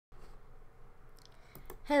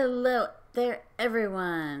Hello there,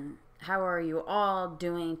 everyone. How are you all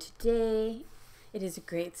doing today? It is a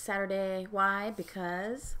great Saturday. Why?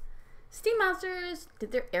 Because Steem Monsters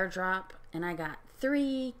did their airdrop, and I got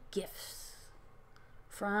 3 gifts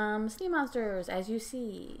from Steem Monsters, as you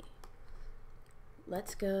see.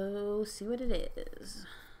 Let's go see what it is.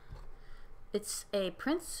 It's a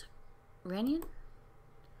Prince Ranian,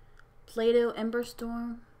 Play-Doh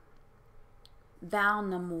Emberstorm, Val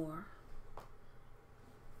Namor.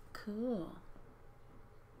 Cool.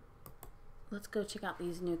 Let's go check out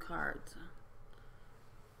these new cards.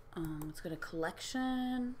 Let's go to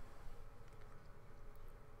collection.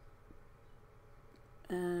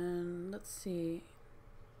 And let's see.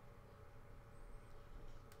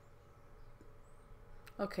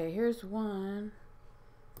 Okay, here's one.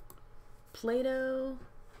 Play-Doh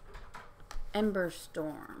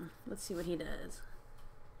Emberstorm. Let's see what he does.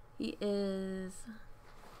 He is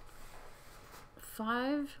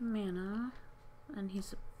 5 mana, and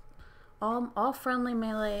he's all friendly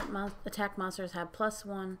melee attack monsters have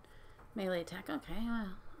 +1 melee attack. Okay, wow,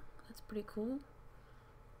 that's pretty cool.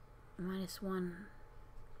 -1.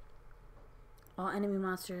 All enemy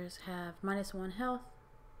monsters have -1 health.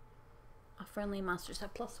 All friendly monsters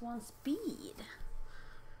have +1 speed.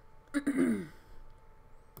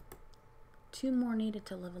 2 more needed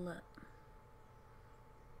to level up.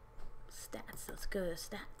 Stats. Let's go to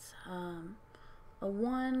stats. A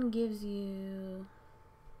 1 gives you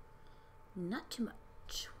not too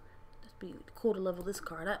much. That'd be cool to level this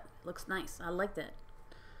card up. Looks nice. I like that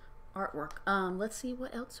artwork. Let's see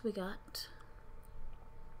what else we got.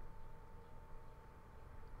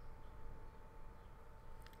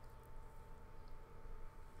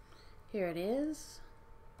 Here it is.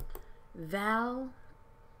 Val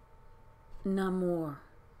Namor.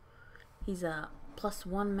 He's a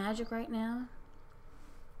 +1 magic right now.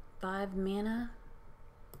 5 mana.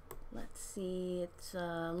 Let's see, it's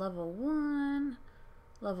level 1.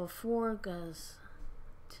 Level 4 goes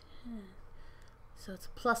 10. So it's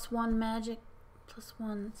 +1 magic,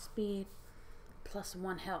 +1 speed,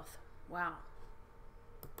 +1 health. Wow.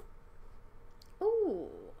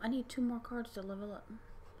 Ooh, I need 2 more cards to level up.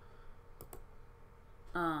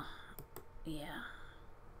 Yeah.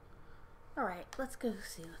 Alright, let's go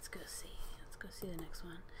see. Let's go see the next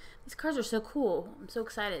one. These cards are so cool. I'm so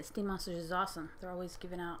excited. Steem Monsters is awesome. They're always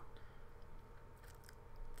giving out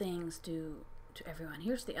things to everyone.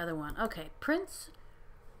 Here's the other one. Okay, Prince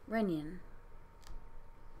Ranian.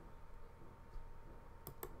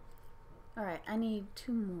 Alright, I need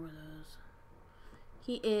 2 more of those.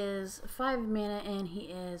 He is 5 mana and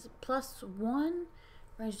he is +1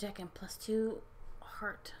 range attack and +2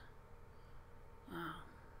 heart. Wow.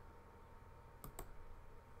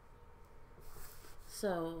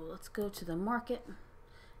 So let's go to the market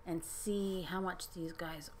and see how much these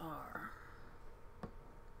guys are.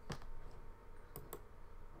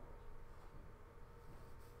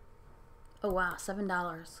 Oh wow,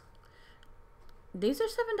 $7. These are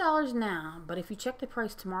 $7 now, but if you check the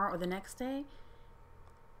price tomorrow or the next day,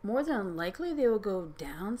 more than likely they will go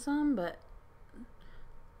down some, but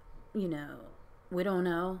you know, we don't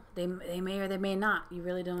know. They may or they may not. You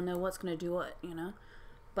really don't know what's going to do what, you know.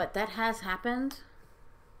 But that has happened.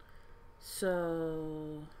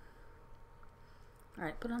 So,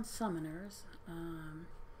 alright, put on summoners.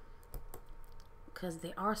 Because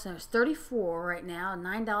they are summoners. 34 right now.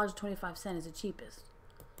 $9.25 is the cheapest.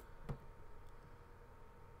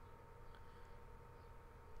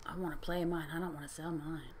 I want to play mine. I don't want to sell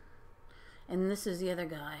mine. And this is the other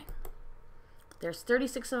guy. There's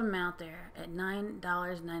 36 of them out there at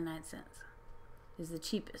 $9.99. Is the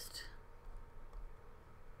cheapest.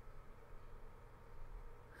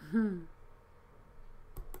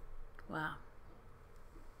 Wow.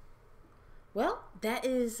 Well, that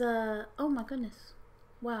is, oh my goodness.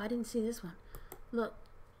 Wow, I didn't see this one. Look.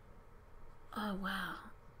 Oh, wow.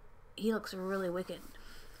 He looks really wicked.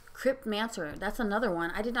 Crypt Mancer. That's another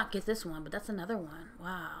one. I did not get this one, but that's another one.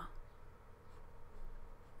 Wow.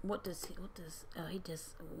 What does he, oh, he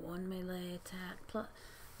does 1 melee attack, plus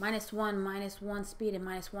 -1 speed, and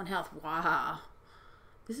 -1 health. Wow.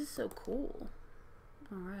 This is so cool.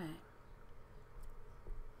 Alright.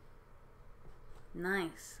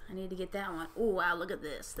 Nice. I need to get that one. Oh, wow, look at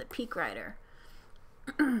this. The Peak Rider.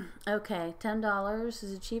 Okay, $10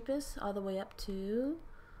 is the cheapest, all the way up to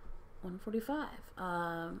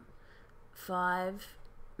 $145. 5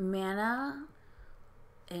 mana,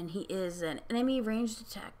 and he is an enemy ranged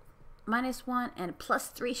attack. -1 and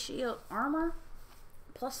 +3 shield armor.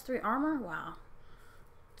 +3 armor? Wow.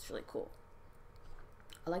 It's really cool.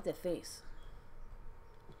 I like that face.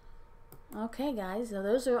 Okay, guys, so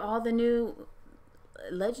those are all the new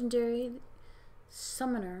legendary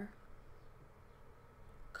summoner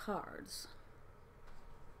cards.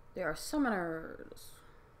 There are summoners.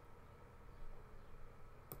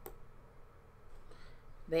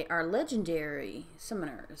 They are legendary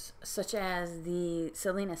summoners, such as the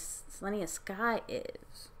Selena Sky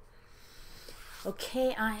is.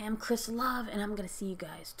 Okay, I am Chris Love, and I'm going to see you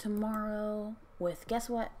guys tomorrow with, guess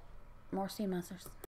what? More Steam Monsters.